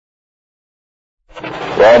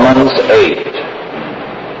Romans 8,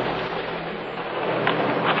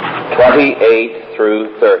 28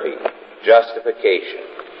 through 30, Justification.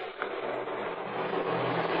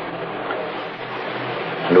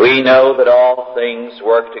 And we know that all things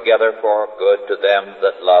work together for good to them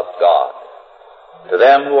that love God, to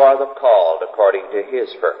them who are the called according to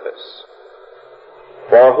His purpose.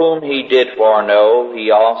 For whom He did foreknow,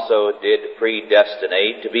 He also did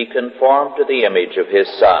predestinate to be conformed to the image of His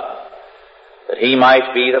Son, that He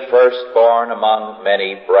might be the firstborn among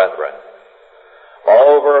many brethren.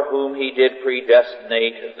 Moreover, whom He did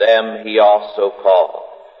predestinate, them He also called.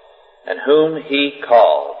 And whom He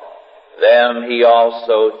called, them He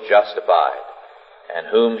also justified. And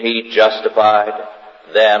whom He justified,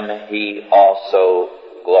 them He also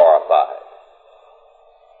glorified.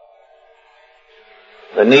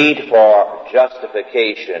 The need for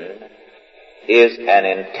justification is an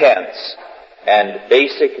intense and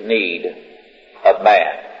basic need of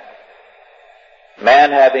man. Man,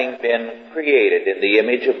 having been created in the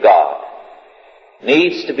image of God,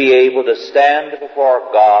 needs to be able to stand before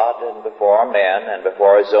God and before men and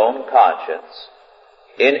before his own conscience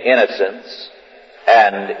in innocence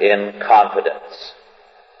and in confidence.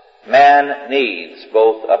 Man needs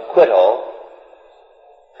both acquittal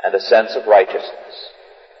and a sense of righteousness.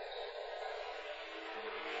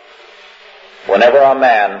 Whenever a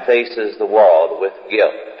man faces the world with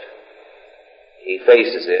guilt, he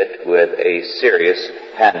faces it with a serious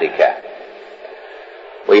handicap.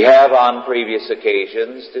 We have on previous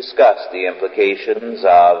occasions discussed the implications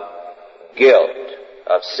of guilt,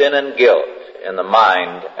 of sin and guilt in the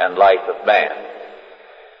mind and life of man.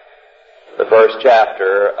 The first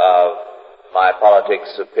chapter of My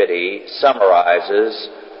Politics of Pity summarizes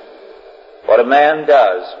what a man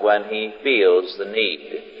does when he feels the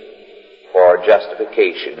need for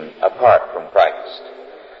justification apart from Christ.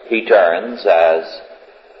 He turns, as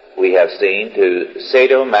we have seen, to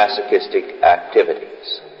sadomasochistic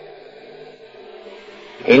activities.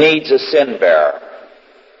 He needs a sin bearer,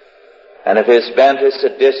 and if his bent is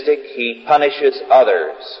sadistic, he punishes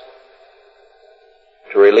others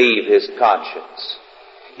to relieve his conscience.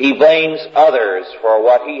 He blames others for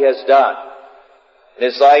what he has done.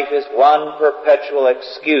 His life is one perpetual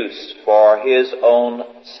excuse for his own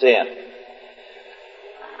sin.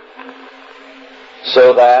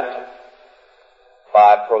 So that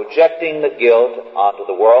by projecting the guilt onto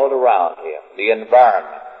the world around him, the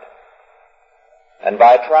environment, and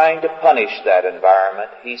by trying to punish that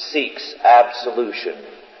environment, he seeks absolution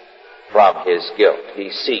from his guilt.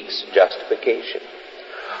 He seeks justification.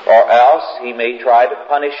 Or else he may try to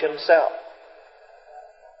punish himself.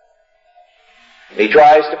 He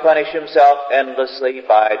tries to punish himself endlessly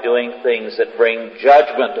by doing things that bring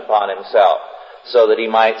judgment upon himself, so that he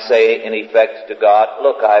might say, in effect, to God,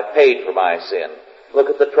 look, I've paid for my sin. Look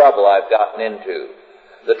at the trouble I've gotten into,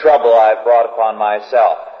 the trouble I've brought upon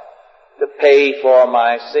myself to pay for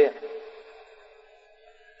my sin.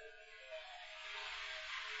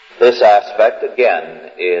 This aspect, again,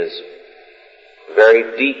 is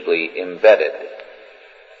very deeply embedded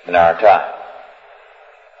in our time.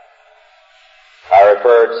 I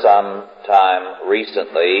referred some time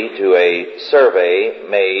recently to a survey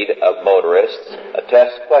made of motorists, a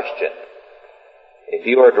test question. If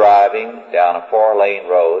you are driving down a 4-lane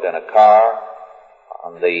road and a car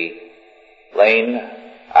on the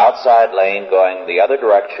outside lane going the other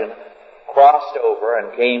direction crossed over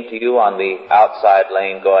and came to you on the outside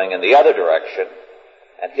lane going in the other direction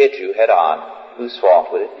and hit you head on, whose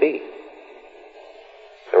fault would it be?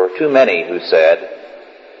 There were too many who said,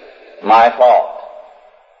 my fault.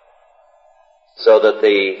 So that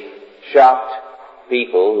the shocked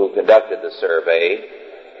people who conducted the survey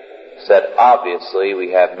said, obviously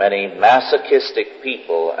we have many masochistic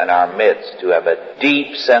people in our midst who have a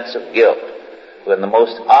deep sense of guilt, who in the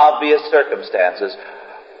most obvious circumstances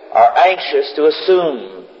are anxious to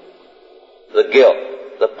assume the guilt,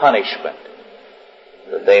 the punishment,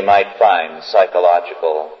 that they might find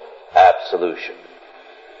psychological absolution.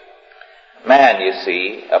 Man, you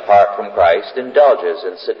see, apart from Christ, indulges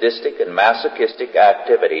in sadistic and masochistic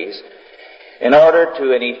activities in order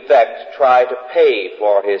to, in effect, try to pay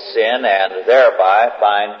for his sin and thereby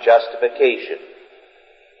find justification.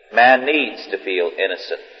 Man needs to feel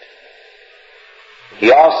innocent.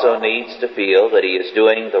 He also needs to feel that he is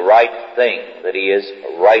doing the right thing, that he is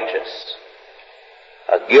righteous.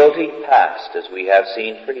 A guilty past, as we have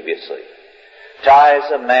seen previously, ties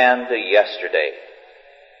a man to yesterday.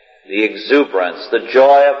 The exuberance, the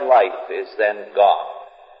joy of life is then gone.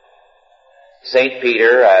 St.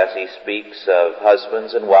 Peter, as he speaks of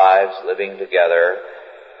husbands and wives living together,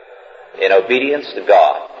 in obedience to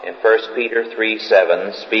God, in 1 Peter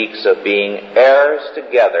 3:7, speaks of being heirs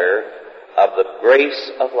together of the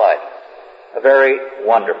grace of life. A very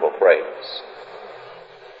wonderful phrase.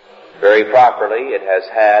 Very properly, it has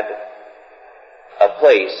had a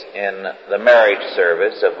place in the marriage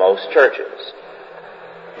service of most churches.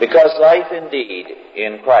 Because life indeed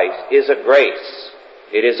in Christ is a grace.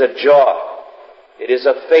 It is a joy. It is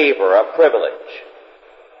a favor, a privilege.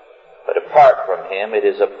 But apart from Him, it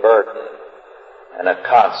is a burden and a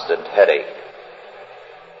constant headache.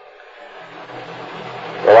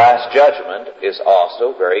 The Last Judgment is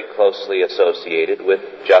also very closely associated with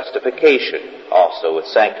justification, also with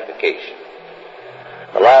sanctification.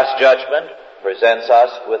 The Last Judgment presents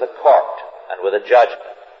us with a court and with a judgment.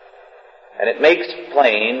 And it makes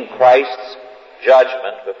plain Christ's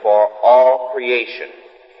judgment before all creation,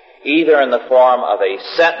 either in the form of a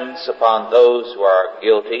sentence upon those who are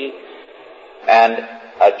guilty and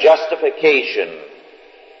a justification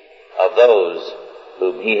of those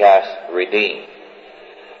whom He has redeemed,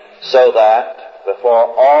 so that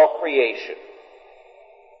before all creation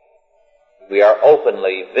we are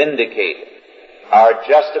openly vindicated. Our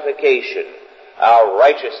justification, our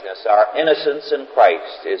righteousness, our innocence in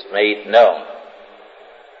Christ is made known.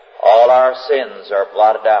 All our sins are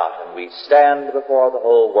blotted out, and we stand before the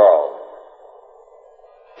whole world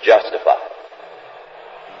justified.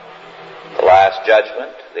 The Last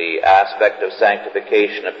Judgment, the aspect of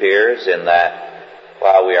sanctification appears in that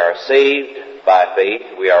while we are saved by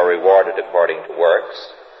faith, we are rewarded according to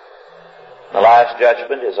works. The Last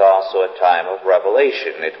Judgment is also a time of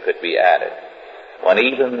revelation, it could be added, when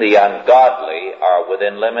even the ungodly are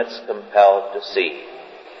within limits compelled to see.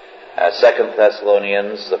 As 2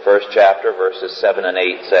 Thessalonians, the 1st chapter, verses 7 and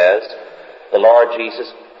 8 says, the Lord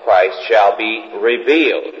Jesus Christ shall be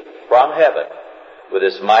revealed from heaven with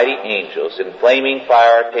His mighty angels in flaming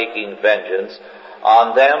fire, taking vengeance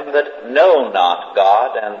on them that know not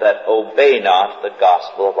God and that obey not the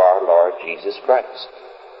gospel of our Lord Jesus Christ.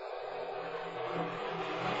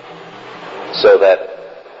 So that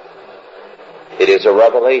it is a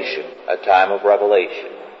revelation, a time of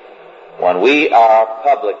revelation, when we are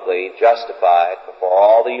publicly justified before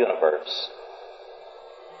all the universe,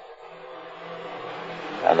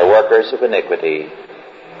 and the workers of iniquity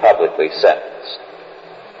publicly sentenced.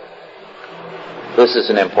 This is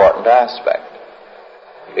an important aspect,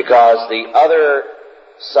 because the other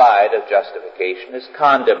side of justification is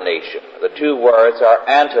condemnation. The two words are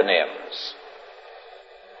antonyms.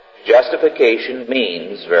 Justification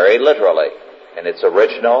means, very literally, in its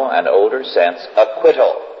original and older sense,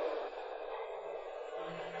 acquittal.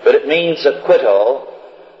 But it means acquittal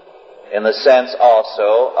in the sense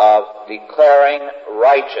also of declaring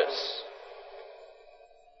righteous.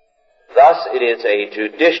 Thus it is a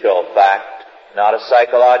judicial fact, not a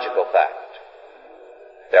psychological fact.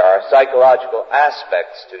 There are psychological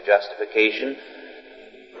aspects to justification,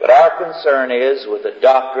 but our concern is with the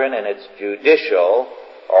doctrine in its judicial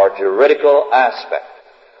or juridical aspect.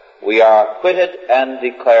 We are acquitted and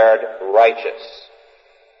declared righteous.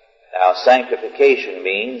 Now, sanctification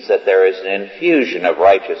means that there is an infusion of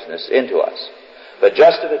righteousness into us. But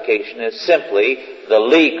justification is simply the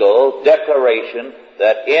legal declaration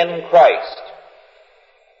that in Christ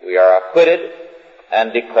we are acquitted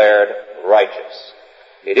and declared righteous.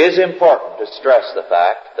 It is important to stress the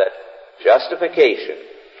fact that justification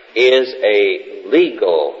is a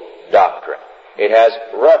legal doctrine. It has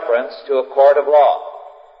reference to a court of law.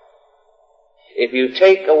 If you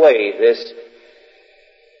take away this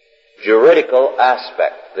juridical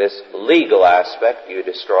aspect, this legal aspect, you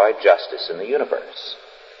destroy justice in the universe.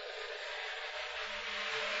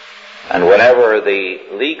 And whenever the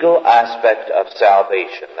legal aspect of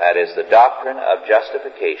salvation, that is the doctrine of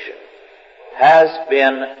justification, has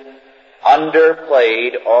been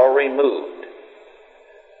underplayed or removed,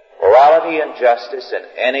 morality and justice in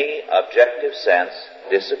any objective sense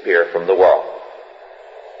disappear from the world.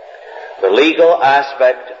 The legal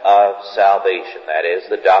aspect of salvation, that is,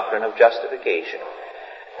 the doctrine of justification,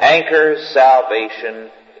 anchors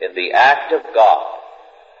salvation in the act of God,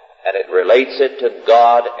 and it relates it to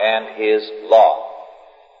God and His law.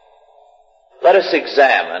 Let us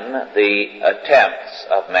examine the attempts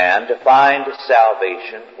of man to find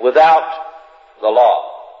salvation without the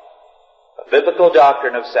law. The biblical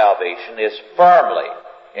doctrine of salvation is firmly,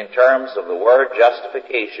 in terms of the word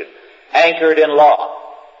justification, anchored in law.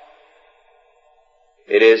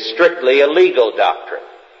 It is strictly a legal doctrine.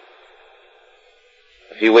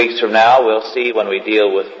 A few weeks from now, we'll see when we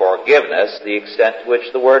deal with forgiveness the extent to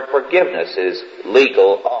which the word forgiveness is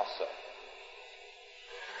legal also.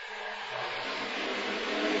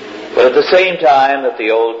 But at the same time that the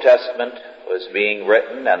Old Testament was being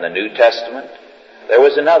written and the New Testament, there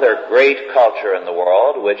was another great culture in the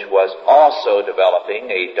world which was also developing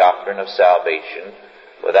a doctrine of salvation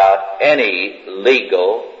without any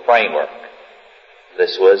legal framework.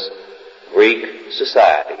 This was Greek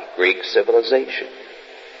society, Greek civilization.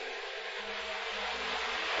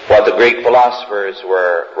 What the Greek philosophers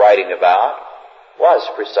were writing about was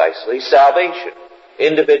precisely salvation,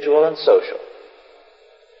 individual and social.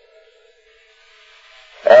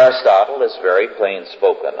 Aristotle is very plain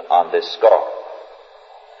spoken on this score.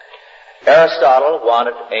 Aristotle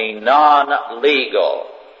wanted a non-legal,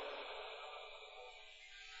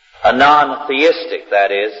 a non-theistic,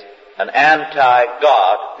 that is, an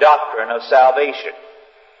anti-God doctrine of salvation.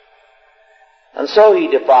 And so he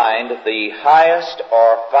defined the highest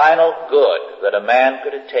or final good that a man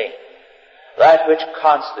could attain, that which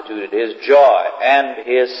constituted his joy and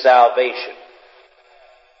his salvation,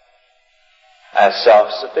 as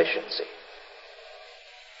self-sufficiency.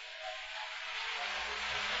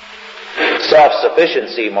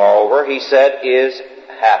 Self-sufficiency, moreover, he said, is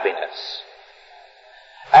happiness.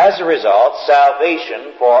 As a result,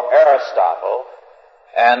 salvation for Aristotle,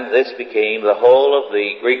 and this became the whole of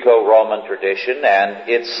the Greco-Roman tradition, and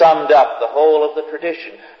it summed up the whole of the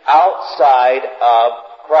tradition outside of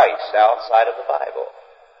Christ, outside of the Bible,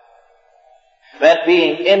 meant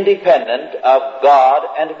being independent of God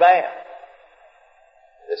and man.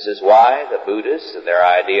 This is why the Buddhists, in their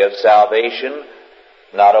idea of salvation,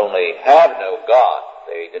 not only have no God,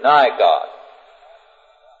 they deny God,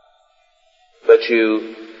 but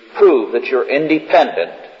you prove that you're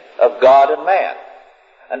independent of God and man,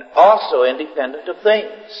 and also independent of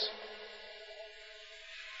things.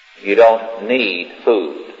 You don't need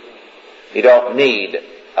food. You don't need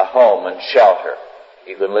a home and shelter.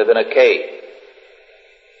 You can live in a cave.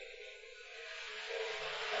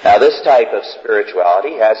 Now, this type of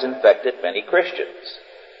spirituality has infected many Christians,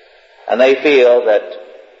 and they feel that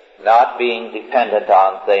not being dependent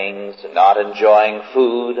on things, not enjoying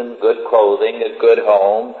food and good clothing, a good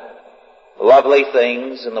home, lovely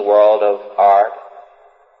things in the world of art,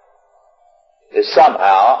 is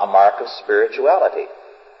somehow a mark of spirituality.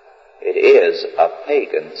 It is a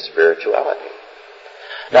pagan spirituality.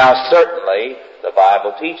 Now, certainly, the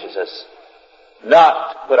Bible teaches us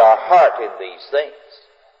not to put our heart in these things,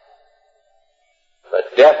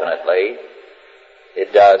 but definitely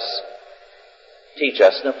it does teach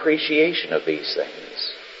us an appreciation of these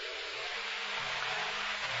things.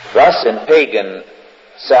 Thus, in pagan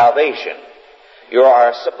salvation, you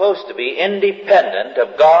are supposed to be independent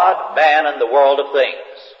of God, man, and the world of things.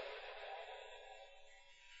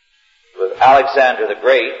 With Alexander the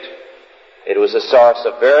Great, it was a source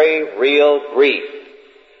of very real grief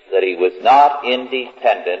that he was not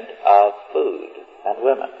independent of food and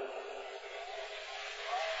women.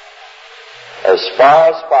 As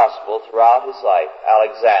far as possible throughout his life,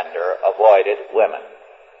 Alexander avoided women.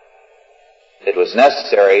 It was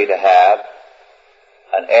necessary to have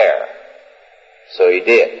an heir, so he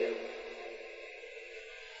did.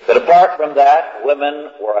 But apart from that,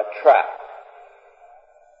 women were a trap.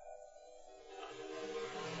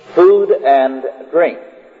 Food and drink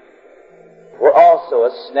were also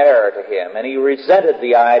a snare to him, and he resented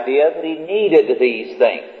the idea that he needed these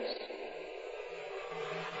things.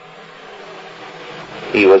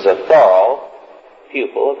 He was a thorough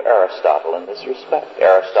pupil of Aristotle in this respect.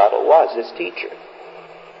 Aristotle was his teacher.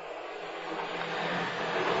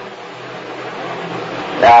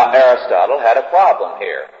 Now, Aristotle had a problem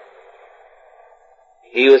here.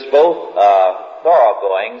 He was both a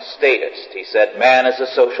thoroughgoing statist. He said man is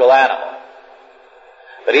a social animal.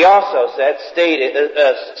 But he also said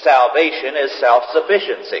salvation is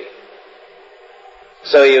self-sufficiency.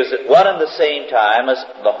 So he was at one and the same time as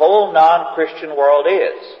the whole non-Christian world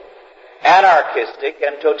is, anarchistic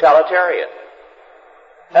and totalitarian.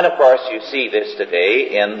 And of course you see this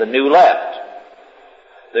today in the New Left.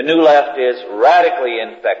 The New Left is radically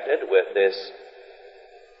infected with this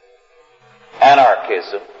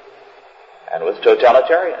anarchism and with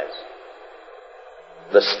totalitarianism.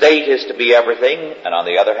 The state is to be everything, and on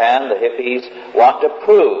the other hand, the hippies want to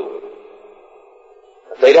prove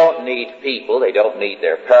that they don't need people, they don't need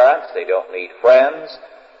their parents, they don't need friends,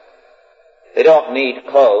 they don't need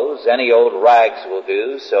clothes, any old rags will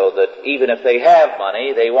do, so that even if they have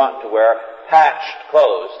money, they want to wear patched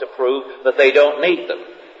clothes to prove that they don't need them.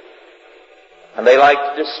 And they like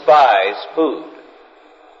to despise food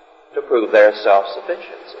to prove their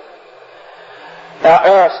self-sufficiency. Now,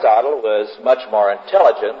 Aristotle was much more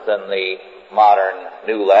intelligent than the modern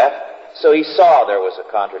New Left, so he saw there was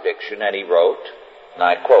a contradiction, and he wrote, and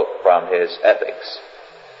I quote from his Ethics,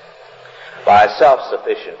 By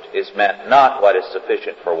self-sufficient is meant not what is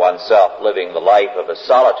sufficient for oneself, living the life of a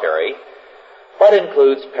solitary, but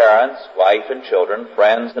includes parents, wife and children,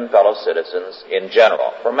 friends and fellow citizens in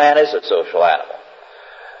general, for man is a social animal.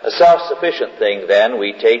 A self-sufficient thing, then,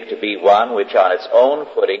 we take to be one which on its own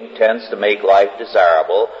footing tends to make life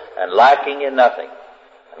desirable and lacking in nothing.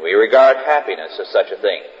 And we regard happiness as such a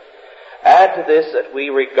thing. Add to this that we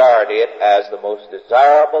regard it as the most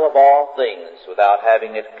desirable of all things without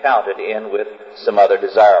having it counted in with some other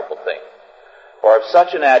desirable thing. For if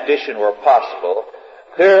such an addition were possible,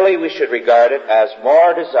 clearly we should regard it as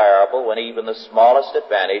more desirable when even the smallest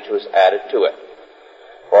advantage was added to it.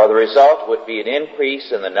 For the result would be an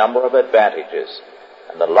increase in the number of advantages,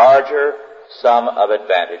 and the larger sum of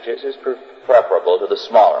advantages is preferable to the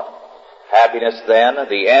smaller. Happiness, then,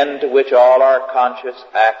 the end to which all our conscious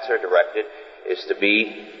acts are directed,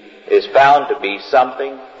 is found to be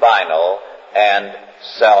something final and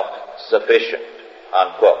self-sufficient,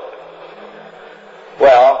 unquote.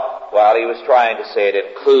 Well, while he was trying to say it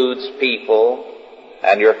includes people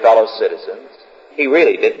and your fellow citizens, he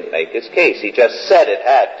really didn't make his case. He just said it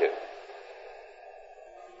had to.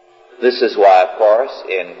 This is why, of course,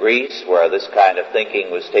 in Greece, where this kind of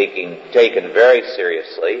thinking was taken very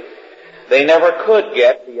seriously, they never could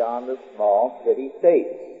get beyond the small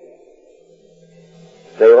city-states.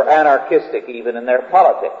 They were anarchistic even in their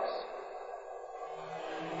politics.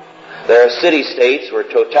 Their city-states were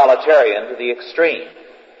totalitarian to the extreme.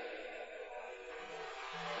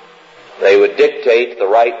 They would dictate the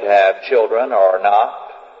right to have children or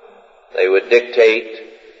not. They would dictate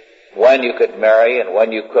when you could marry and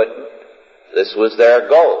when you couldn't. This was their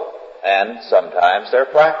goal and sometimes their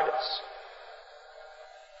practice.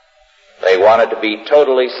 They wanted to be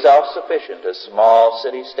totally self-sufficient as small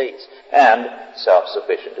city-states and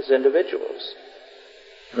self-sufficient as individuals.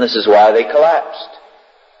 And this is why they collapsed.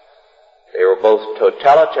 They were both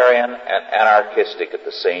totalitarian and anarchistic at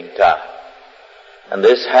the same time. And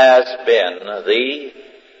this has been the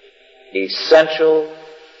essential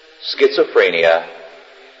schizophrenia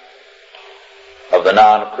of the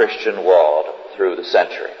non-Christian world through the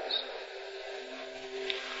centuries.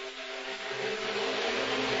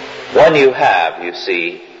 When you have, you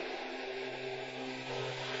see,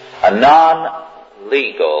 a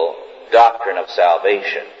non-legal doctrine of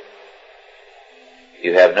salvation,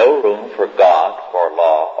 you have no room for God, for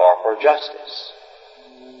law, or for justice.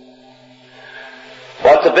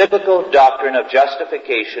 What the biblical doctrine of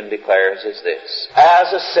justification declares is this: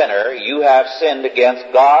 as a sinner, you have sinned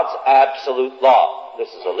against God's absolute law. This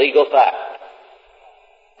is a legal fact.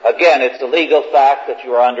 Again, it's a legal fact that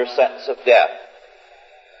you are under sentence of death.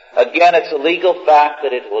 Again, it's a legal fact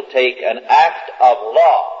that it will take an act of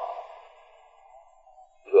law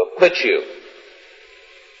to acquit you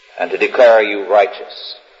and to declare you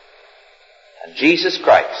righteous. And Jesus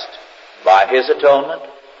Christ, by His atonement,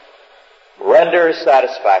 renders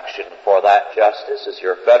satisfaction for that justice. As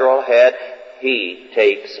your federal head, He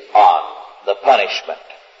takes on the punishment,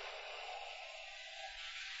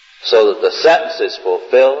 so that the sentence is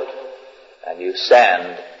fulfilled and you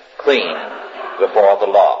stand clean before the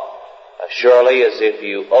law. As surely as if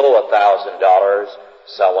you owe $1,000,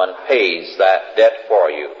 someone pays that debt for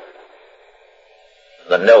you.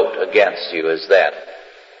 The note against you is then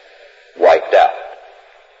wiped out.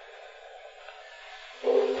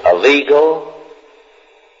 A legal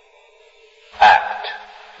act.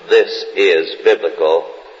 This is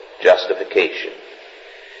biblical justification.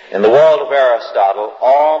 In the world of Aristotle,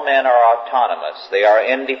 all men are autonomous, they are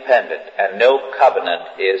independent, and no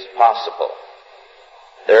covenant is possible.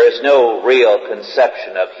 There is no real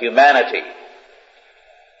conception of humanity.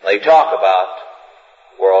 They talk about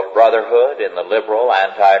world brotherhood in the liberal,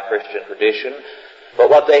 anti-Christian tradition, but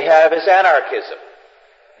what they have is anarchism.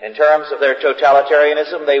 In terms of their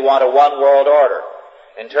totalitarianism, they want a one-world order.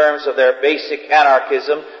 In terms of their basic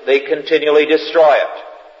anarchism, they continually destroy it.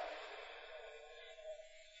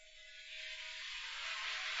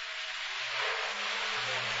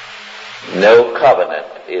 No covenant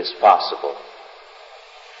is possible.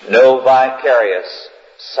 No vicarious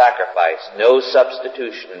sacrifice, no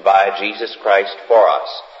substitution by Jesus Christ for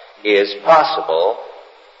us is possible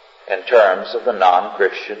in terms of the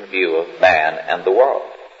non-Christian view of man and the world.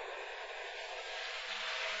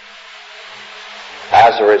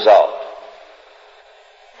 As a result,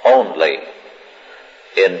 only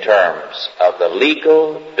in terms of the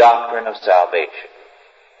legal doctrine of salvation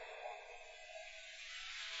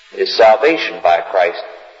is salvation by Christ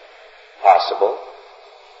possible,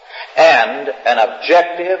 and an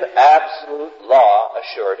objective, absolute law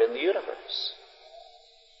assured in the universe.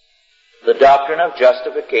 The doctrine of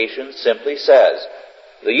justification simply says,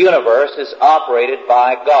 The universe is operated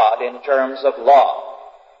by God in terms of law.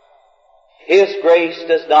 His grace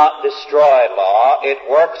does not destroy law. It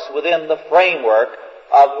works within the framework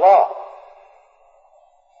of law.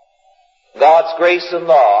 God's grace and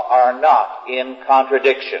law are not in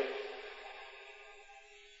contradiction.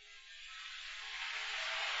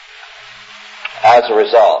 As a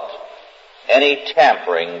result, any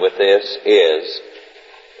tampering with this is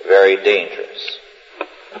very dangerous.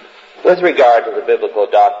 With regard to the biblical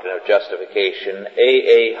doctrine of justification,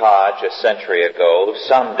 A. Hodge, a century ago,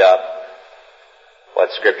 summed up what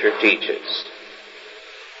Scripture teaches.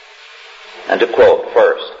 And to quote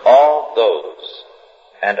first, all those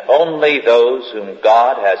and only those whom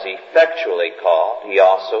God has effectually called, he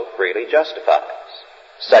also freely justifies.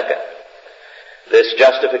 Second, this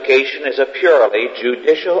justification is a purely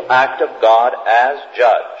judicial act of God as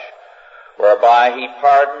judge, whereby he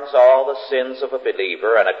pardons all the sins of a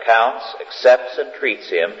believer and accounts, accepts, and treats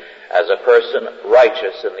him as a person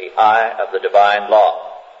righteous in the eye of the divine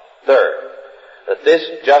law. Third, that this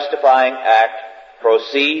justifying act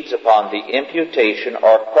proceeds upon the imputation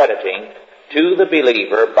or crediting to the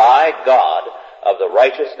believer by God of the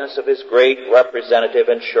righteousness of his great representative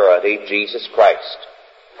and surety, Jesus Christ.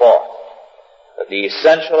 Fourth, that the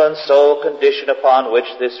essential and sole condition upon which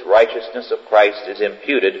this righteousness of Christ is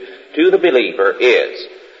imputed to the believer is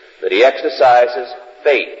that he exercises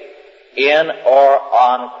faith in or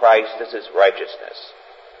on Christ as his righteousness.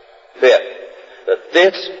 Fifth, that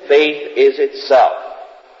this faith is itself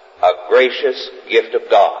a gracious gift of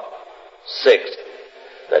God. Sixth,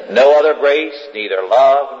 that no other grace, neither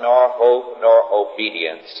love nor hope nor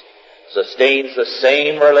obedience, sustains the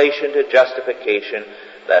same relation to justification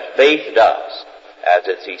that faith does as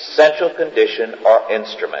its essential condition or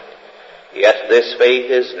instrument. Yet this faith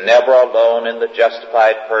is never alone in the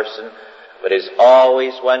justified person, but is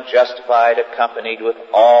always, when justified, accompanied with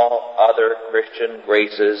all other Christian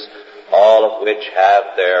graces, all of which have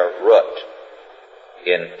their root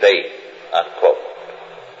in faith. Unquote.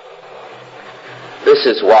 This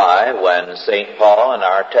is why when St. Paul in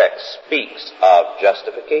our text speaks of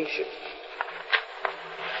justification,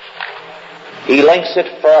 he links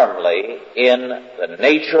it firmly in the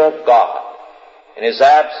nature of God, in his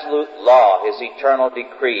absolute law, his eternal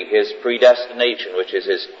decree, his predestination, which is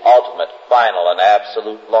his ultimate, final, and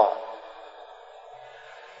absolute law.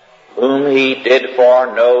 Whom he did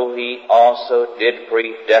foreknow, he also did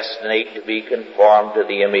predestinate to be conformed to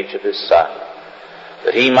the image of his Son,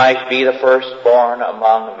 that he might be the firstborn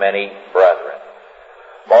among many brethren.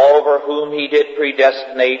 Moreover, whom he did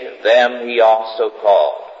predestinate, them he also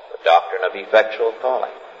called. Doctrine of effectual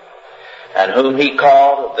calling. And whom he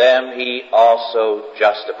called, them he also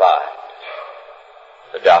justified.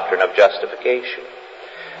 The doctrine of justification.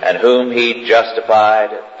 And whom he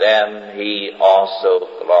justified, them he also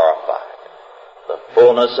glorified. The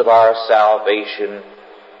fullness of our salvation,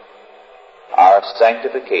 our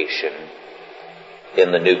sanctification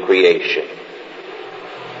in the new creation.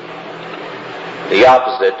 The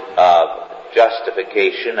opposite of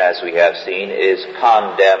justification, as we have seen, is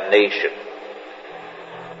condemnation.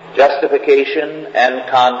 Justification and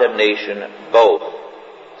condemnation both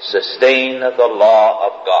sustain the law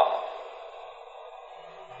of God.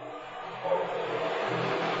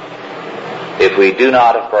 If we do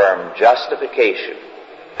not affirm justification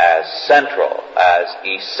as central, as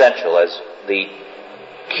essential, as the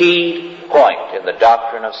key point in the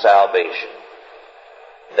doctrine of salvation,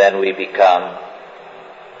 then we become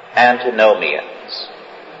antinomians.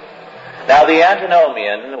 Now, the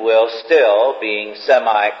antinomian will still, being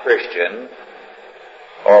semi-Christian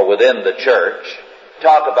or within the church,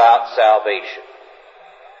 talk about salvation.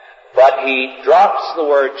 But he drops the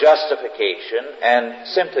word justification and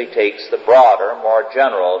simply takes the broader, more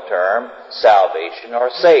general term, salvation or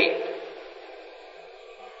saved.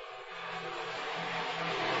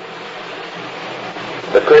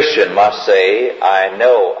 The Christian must say, I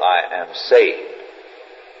know I am saved,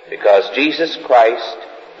 because Jesus Christ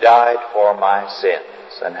died for my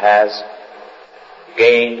sins and has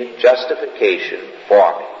gained justification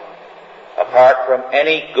for me, apart from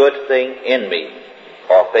any good thing in me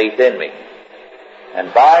or faith in me.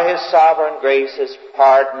 And by his sovereign grace has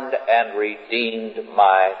pardoned and redeemed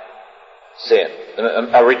my sin,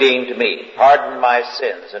 redeemed me, pardoned my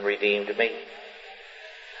sins and redeemed me.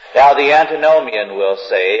 Now the antinomian will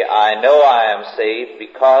say, I know I am saved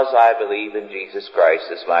because I believe in Jesus Christ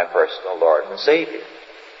as my personal Lord and Savior.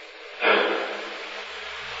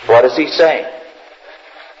 What is he saying?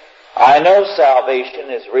 I know salvation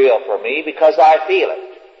is real for me because I feel it.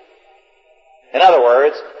 In other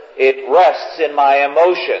words, it rests in my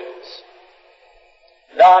emotions.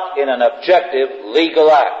 not in an objective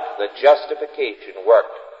legal act, the justification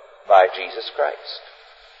worked by Jesus Christ.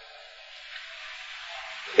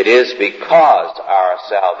 It is because our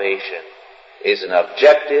salvation is an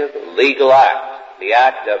objective legal act, the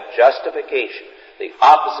act of justification, the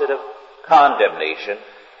opposite of condemnation,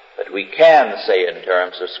 that we can say in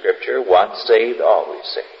terms of Scripture, once saved, always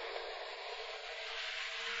saved.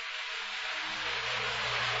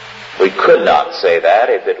 We could not say that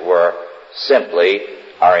if it were simply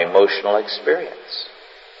our emotional experience.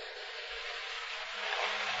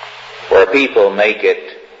 Where people make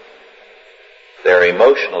it their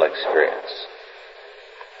emotional experience.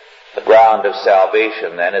 The ground of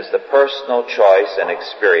salvation, then, is the personal choice and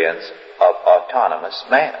experience of autonomous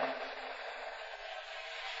man.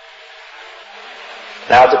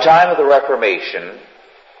 Now, at the time of the Reformation,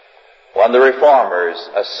 when the Reformers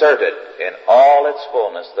asserted in all its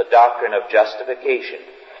fullness the doctrine of justification,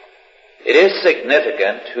 it is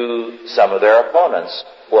significant who some of their opponents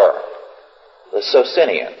were. The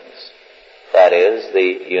Socinians, that is,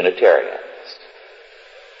 the Unitarians.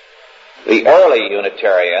 The early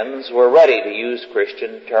Unitarians were ready to use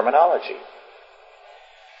Christian terminology.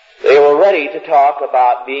 They were ready to talk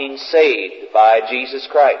about being saved by Jesus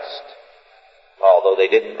Christ, although they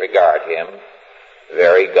didn't regard him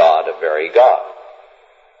very God of very God.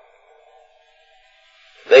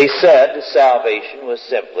 They said salvation was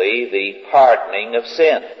simply the pardoning of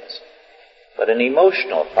sins, but an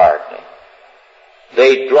emotional pardoning.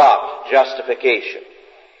 They dropped justification.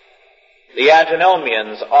 The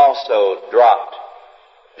Antinomians also dropped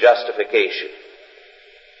justification.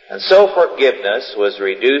 And so forgiveness was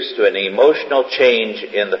reduced to an emotional change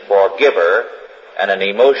in the forgiver and an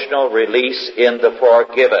emotional release in the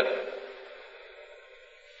forgiven.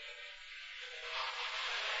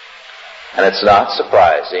 And it's not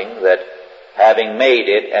surprising that having made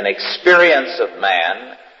it an experience of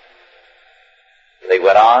man, they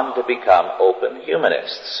went on to become open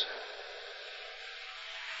humanists.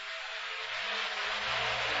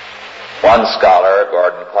 One scholar,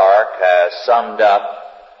 Gordon Clark, has summed up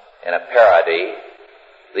in a parody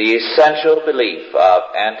the essential belief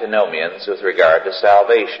of antinomians with regard to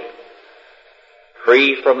salvation.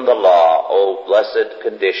 Free from the law, O blessed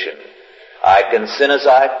condition, I can sin as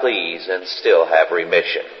I please and still have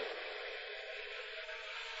remission.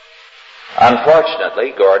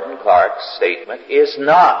 Unfortunately, Gordon Clark's statement is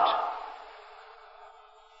not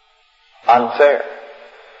unfair.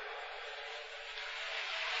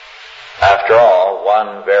 After all,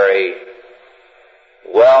 one very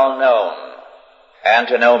well-known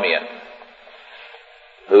antinomian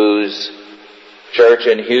whose church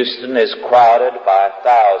in Houston is crowded by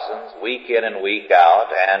thousands week in and week out,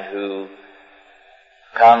 and who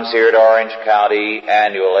comes here to Orange County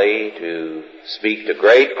annually to speak to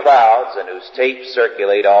great crowds and whose tapes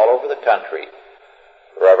circulate all over the country,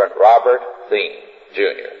 Reverend Robert Thien,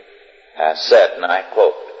 Jr., has said, and I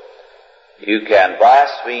quote, "You can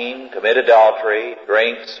blaspheme, commit adultery,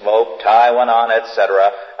 drink, smoke, tie one on,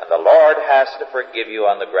 etc., and the Lord has to forgive you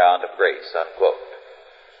on the ground of grace," unquote.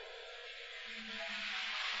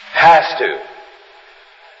 Has to.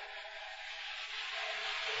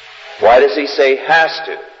 Why does he say has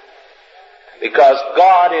to? Because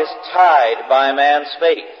God is tied by man's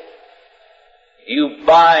faith. You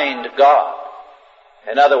bind God.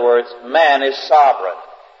 In other words, man is sovereign.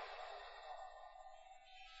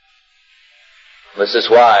 This is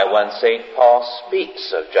why when St. Paul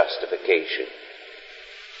speaks of justification,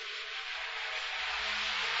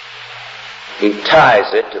 he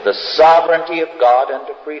ties it to the sovereignty of God and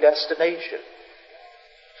to predestination.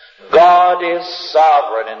 God is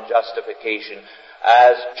sovereign in justification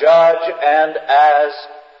as judge and as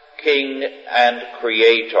king and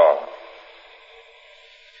creator,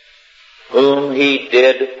 whom he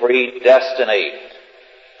did predestinate,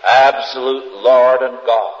 absolute Lord and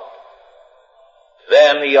God.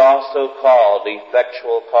 Them he also called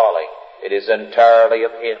effectual calling. It is entirely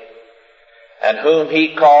of him. And whom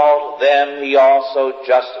he called, them he also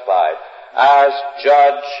justified, as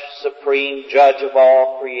judge, supreme judge of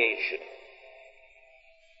all creation.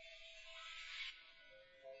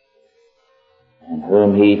 And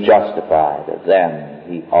whom he justified, them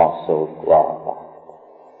he also glorified.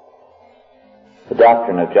 The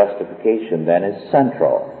doctrine of justification, then, is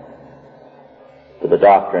central to the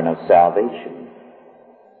doctrine of salvation.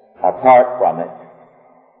 Apart from it,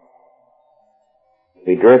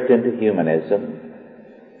 we drift into humanism,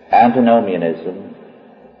 antinomianism,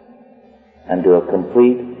 and to a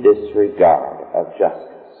complete disregard of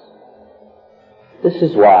justice. This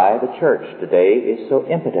is why the church today is so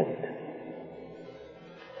impotent.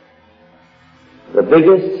 The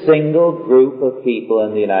biggest single group of people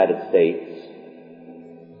in the United States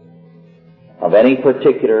of any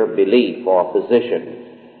particular belief or position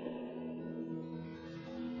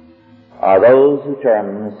are those who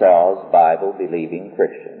term themselves Bible-believing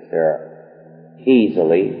Christians. There are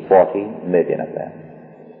easily 40 million of them.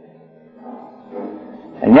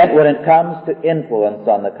 And yet when it comes to influence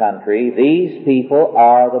on the country, these people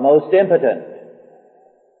are the most impotent.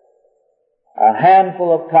 A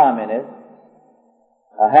handful of communists,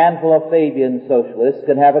 a handful of Fabian socialists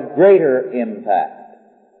can have a greater impact.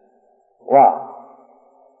 Why?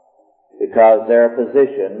 Because their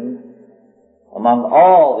position among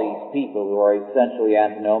all these people who are essentially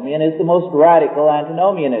antinomian is the most radical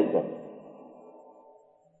antinomianism.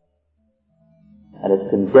 And it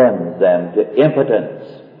condemns them to impotence.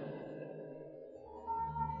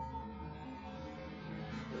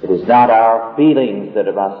 It is not our feelings that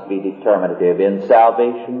must be determinative in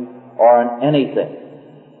salvation or in anything.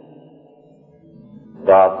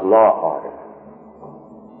 God's law order.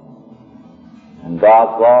 And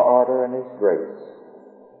God's law order and His grace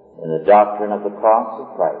in the doctrine of the cross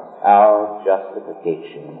of Christ, our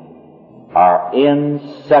justification, are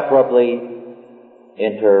inseparably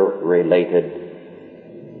interrelated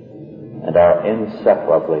and are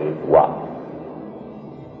inseparably one.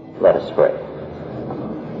 Let us pray.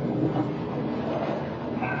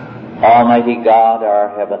 Almighty God, our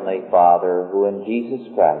Heavenly Father, who in Jesus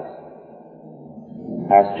Christ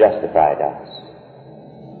has justified us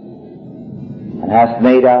and has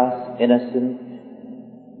made us innocent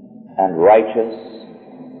and righteous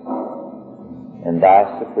in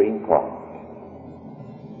Thy supreme court.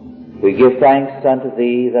 We give thanks unto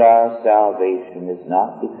Thee that our salvation is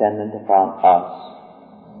not dependent upon us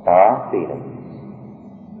or our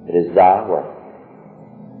feelings. It is Thy work.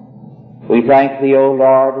 We thank Thee, O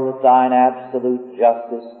Lord, that Thine absolute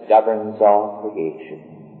justice governs all creation.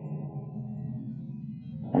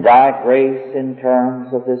 And Thy grace in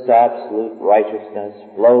terms of this absolute righteousness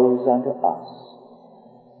flows unto us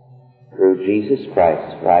through Jesus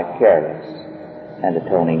Christ's vicarious and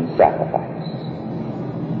atoning sacrifice.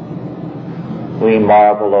 We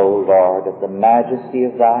marvel, O Lord, at the majesty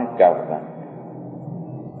of Thy government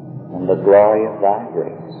and the glory of Thy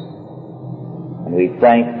grace. And we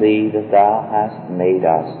thank Thee that Thou hast made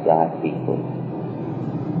us Thy people.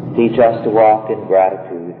 Teach us to walk in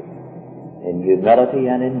gratitude, in humility,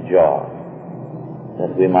 and in joy,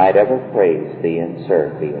 that we might ever praise Thee and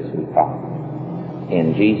serve Thee as we ought.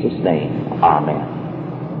 In Jesus' name, amen.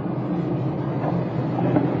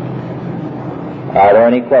 Are there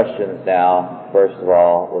any questions now, first of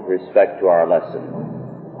all, with respect to our lesson?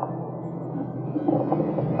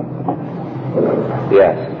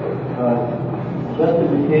 Yes.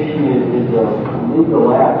 Justification is a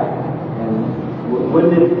legal act, and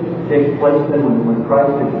wouldn't it take place then when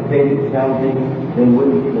Christ had paid the penalty, then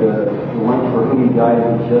wouldn't the one for whom He died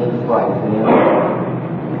be justified then?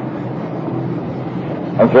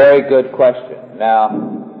 A very good question. Now,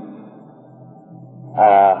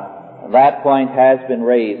 that point has been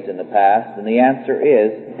raised in the past, and the answer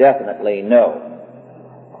is definitely no.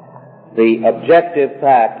 The objective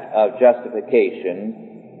fact of justification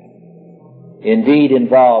indeed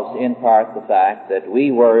involves in part the fact that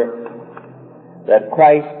that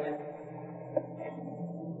Christ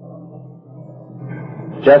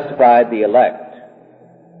justified the elect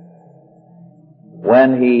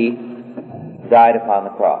when He died upon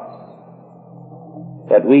the cross.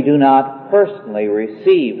 But we do not personally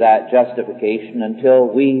receive that justification until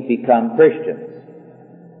we become Christians.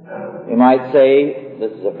 You might say,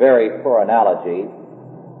 this is a very poor analogy,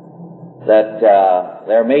 that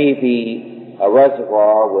there may be a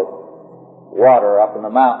reservoir with water up in the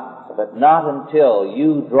mountains, but not until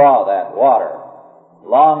you draw that water,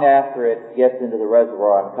 long after it gets into the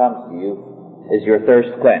reservoir and comes to you, is your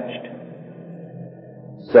thirst quenched.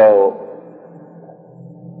 So,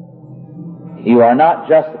 you are not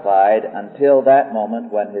justified until that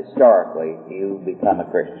moment when historically you become a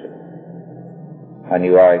Christian. When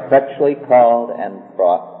you are effectually called and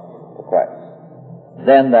brought to Christ.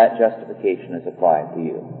 Then that justification is applied to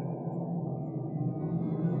you.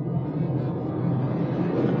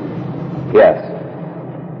 Yes?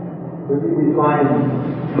 Could you define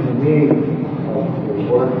the meaning of the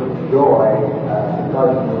word joy,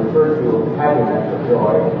 because you refer to happiness or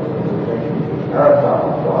joy in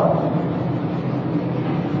Aristotle's thought?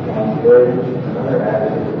 And there is another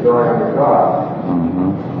aspect of joy under God.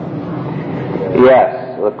 Yes,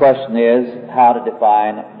 the question is how to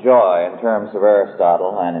define joy in terms of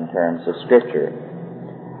Aristotle and in terms of Scripture.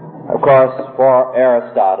 Of course, for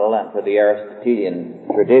Aristotle and for the Aristotelian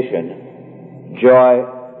tradition, joy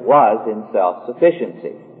was in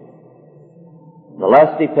self-sufficiency. The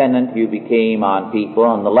less dependent you became on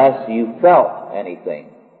people and the less you felt anything,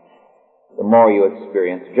 the more you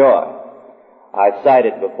experienced joy. I've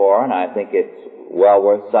cited before, and I think it's well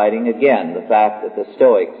worth citing again, the fact that the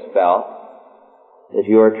Stoics felt that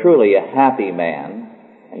you were truly a happy man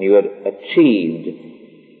and you had achieved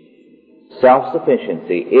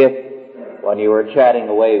self-sufficiency if, when you were chatting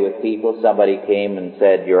away with people, somebody came and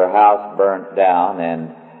said your house burnt down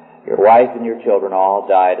and your wife and your children all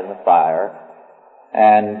died in the fire,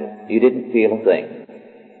 and you didn't feel a thing.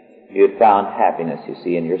 You had found happiness, you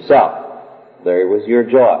see, in yourself. There was your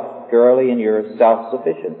joy, purely in your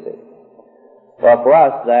self-sufficiency. Well, for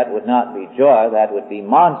us, that would not be joy, that would be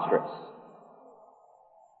monstrous.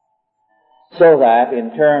 So that,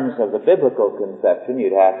 in terms of the biblical conception,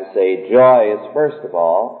 you'd have to say joy is, first of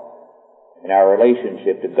all, in our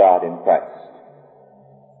relationship to God in Christ.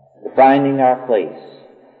 Finding our place,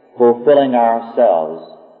 fulfilling ourselves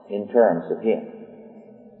in terms of Him.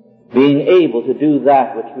 Being able to do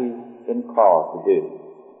that which we've been called to do.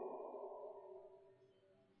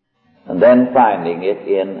 And then finding it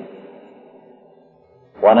in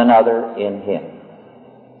one another in Him.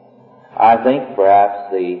 I think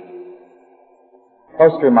perhaps the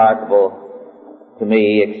most remarkable to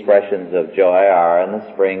me expressions of joy are in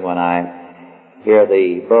the spring when I hear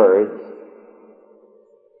the birds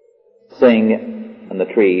sing in the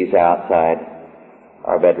trees outside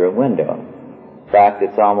our bedroom window. In fact,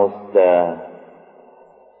 it's almost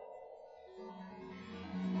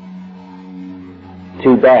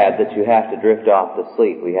too bad that you have to drift off to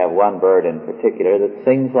sleep. We have one bird in particular that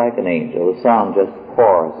sings like an angel. The song just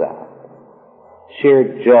pours out.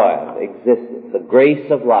 Sheer joy of existence, the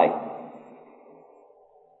grace of life.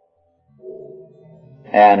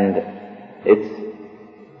 And it's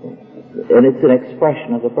an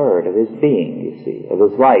expression of the bird, of his being, you see, of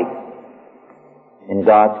his life in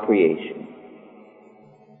God's creation.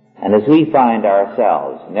 And as we find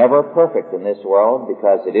ourselves never perfect in this world,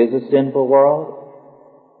 because it is a sinful world,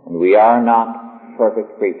 and we are not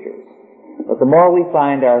perfect creatures, but the more we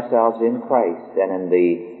find ourselves in Christ and in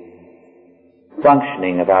the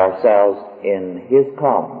functioning of ourselves in His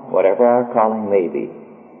calling, whatever our calling may be,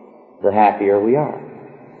 the happier we are.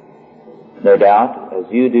 No doubt, as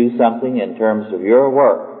you do something in terms of your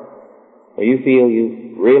work, where you feel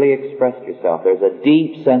you've really expressed yourself, there's a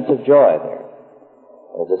deep sense of joy there.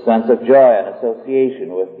 There's a sense of joy and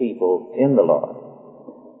association with people in the Lord.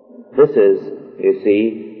 This is, you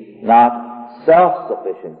see, not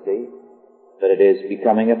self-sufficiency, but it is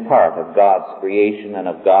becoming a part of God's creation and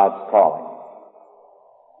of God's calling.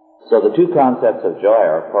 So the two concepts of joy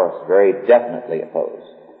are, of course, very definitely opposed.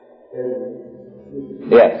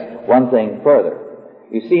 Yes, one thing further.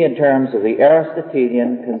 You see, in terms of the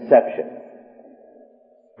Aristotelian conception,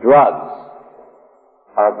 drugs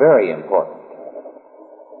are very important.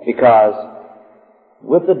 Because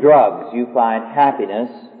with the drugs you find happiness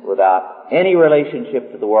without any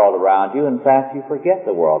relationship to the world around you. In fact, you forget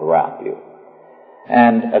the world around you.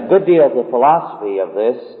 And a good deal of the philosophy of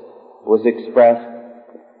this was expressed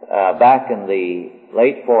back in the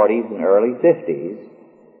late 40s and early 50s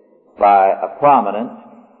by a prominent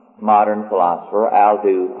modern philosopher,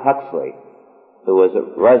 Aldous Huxley, who was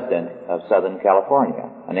a resident of Southern California,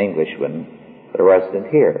 an Englishman, but a resident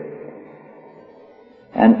here.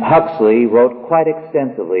 And Huxley wrote quite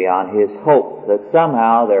extensively on his hope that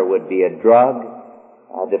somehow there would be a drug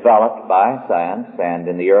developed by science, and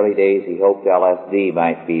in the early days he hoped LSD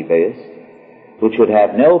might be this, which would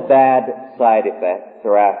have no bad side effects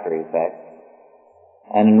or after effects,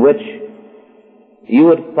 and in which you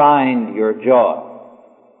would find your joy.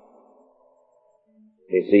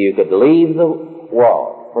 You see, you could leave the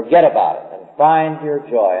world, forget about it, and find your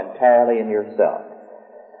joy entirely in yourself.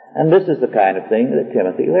 And this is the kind of thing that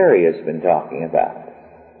Timothy Leary has been talking about.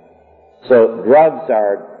 So drugs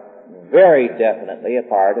are very definitely a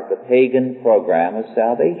part of the pagan program of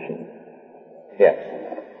salvation. Yes.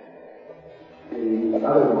 In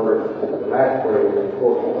other words, the last word is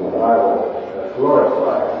quoted from the Bible,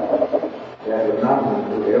 glorified. That would not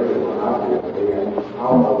include everyone, obviously, and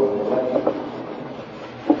how are we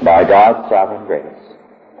selected? By God's sovereign grace.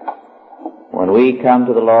 When we come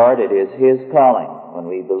to the Lord, it is His calling. When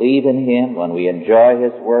we believe in Him, when we enjoy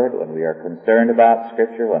His Word, when we are concerned about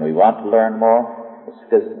Scripture, when we want to learn more, it's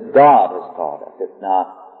because God has called us. It's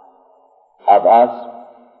not of us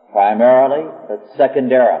primarily, but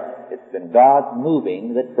secondarily. It's been God's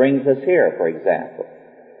moving that brings us here, for example.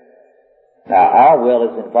 Now, our will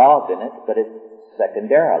is involved in it, but it's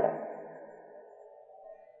secondarily.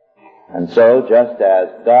 And so, just as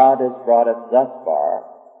God has brought us thus far,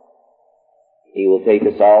 He will take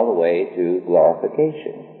us all the way to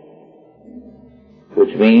glorification,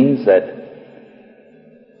 which means that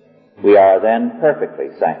we are then perfectly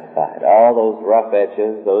sanctified. All those rough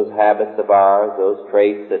edges, those habits of ours, those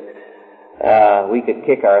traits that we could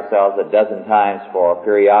kick ourselves a dozen times for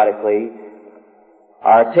periodically,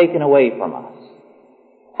 are taken away from us.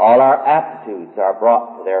 All our aptitudes are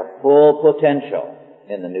brought to their full potential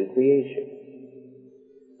in the new creation.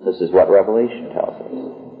 This is what Revelation tells us.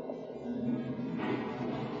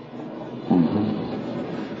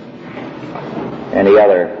 Any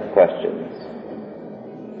other questions?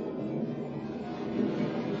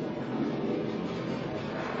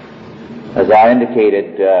 As I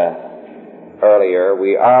indicated earlier,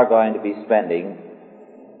 we are going to be spending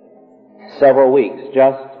several weeks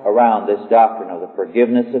just around this doctrine of the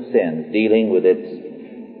forgiveness of sins, dealing with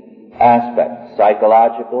its aspects,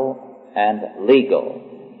 psychological and legal,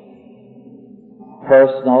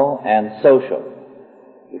 personal and social,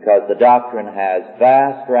 because the doctrine has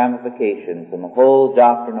vast ramifications, and the whole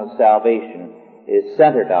doctrine of salvation is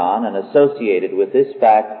centered on and associated with this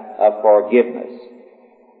fact of forgiveness.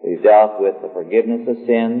 We've dealt with the forgiveness of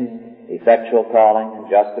sins, effectual calling and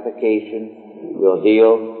justification. We'll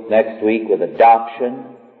deal next week with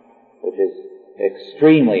adoption, which is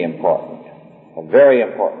extremely important, a very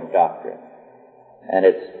important doctrine. And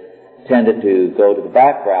it's tended to go to the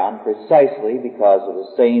background precisely because of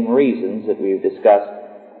the same reasons that we've discussed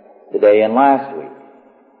today and last week.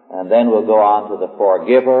 And then we'll go on to the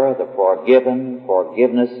forgiver, the forgiven,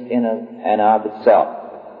 forgiveness in and of itself,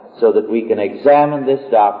 so that we can examine this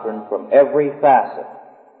doctrine from every facet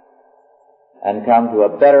and come to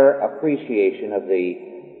a better appreciation of the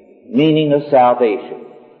meaning of salvation.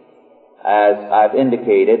 As I've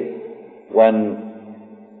indicated, when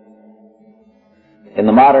in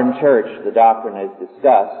the modern church the doctrine is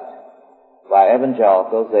discussed by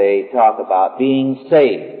evangelicals, they talk about being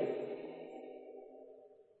saved,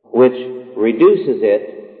 which reduces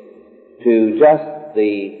it to just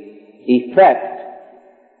the effect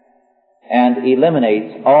and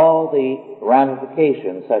eliminates all the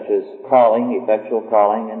ramifications such as calling, effectual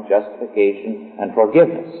calling, and justification and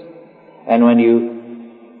forgiveness. And when you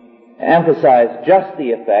emphasize just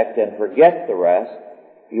the effect and forget the rest,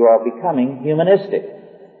 you are becoming humanistic.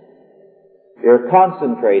 You're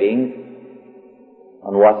concentrating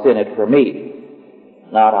on what's in it for me,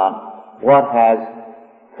 not on what has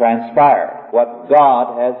transpired, what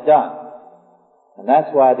God has done. And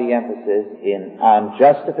that's why the emphasis on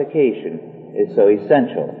justification is so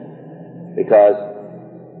essential. Because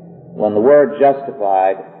when the word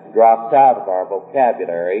justified drops out of our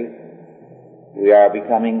vocabulary, we are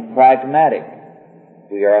becoming pragmatic.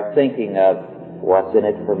 We are thinking of what's in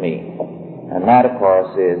it for me. And that, of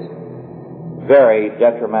course, is very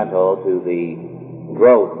detrimental to the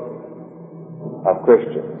growth of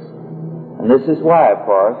Christians. And this is why, of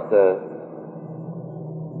course, the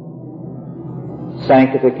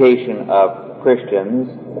sanctification of Christians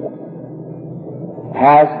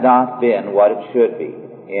has not been what it should be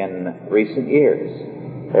in recent years.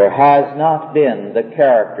 There has not been the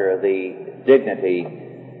character, the dignity,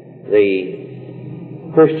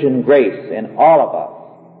 the Christian grace in all of us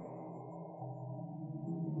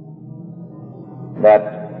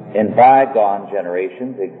that in bygone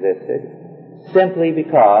generations existed, simply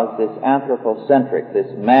because this anthropocentric,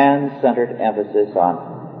 this man-centered emphasis on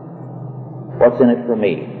what's in it for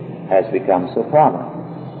me has become so prominent.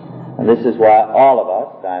 And this is why all of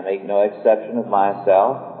us, I make no exception of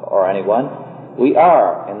myself or anyone, we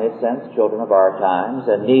are, in this sense, children of our times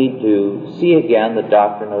and need to see again the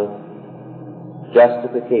doctrine of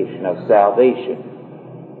justification, of salvation,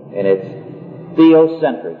 in its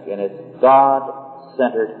theocentric, in its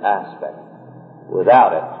God-centered aspect.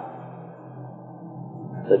 Without it,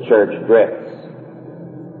 the church drifts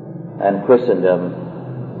and Christendom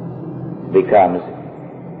becomes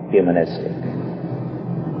humanistic.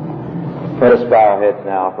 Let us bow our heads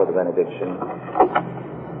now for the benediction.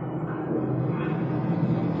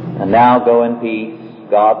 And now go in peace.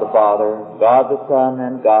 God the Father, God the Son,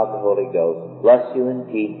 and God the Holy Ghost bless you and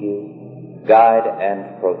keep you, guide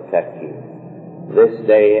and protect you, this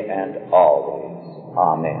day and always.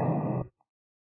 Amen.